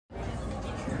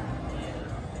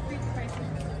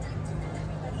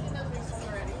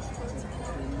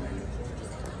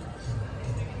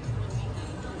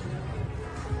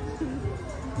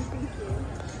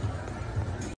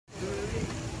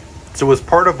So as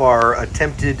part of our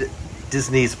attempted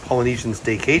Disney's Polynesian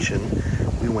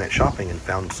staycation, we went shopping and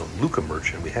found some Luca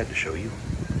merch, and we had to show you.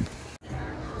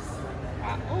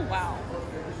 Wow. Oh, wow.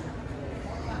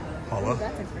 Paula,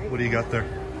 what do you got there?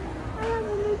 I have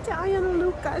an Italian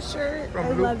Luca shirt. From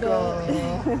I Luca. love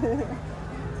it.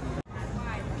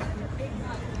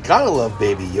 Gotta love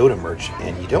Baby Yoda merch,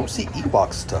 and you don't see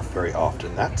Ewok stuff very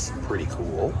often. That's pretty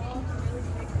cool.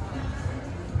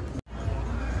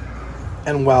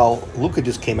 And while Luca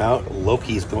just came out,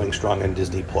 Loki is going strong on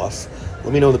Disney Plus.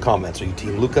 Let me know in the comments. Are you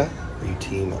Team Luca? Are you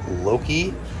Team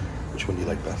Loki? Which one do you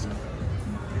like best?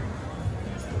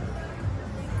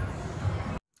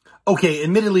 Okay,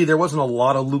 admittedly, there wasn't a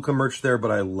lot of Luca merch there,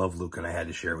 but I love Luca and I had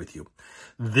to share it with you.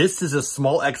 This is a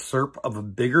small excerpt of a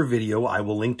bigger video. I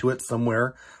will link to it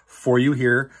somewhere for you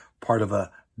here. Part of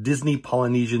a Disney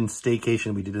Polynesian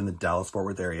staycation we did in the Dallas-Fort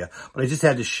Worth area. But I just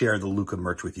had to share the Luca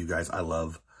merch with you guys. I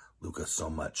love Luca so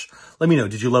much. Let me know.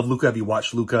 Did you love Luca? Have you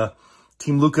watched Luca?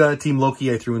 Team Luca, Team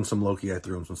Loki. I threw in some Loki. I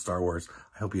threw in some Star Wars.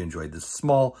 I hope you enjoyed this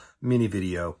small mini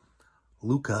video.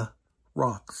 Luca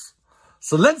rocks.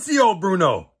 Silenzio,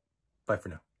 Bruno. Bye for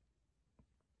now.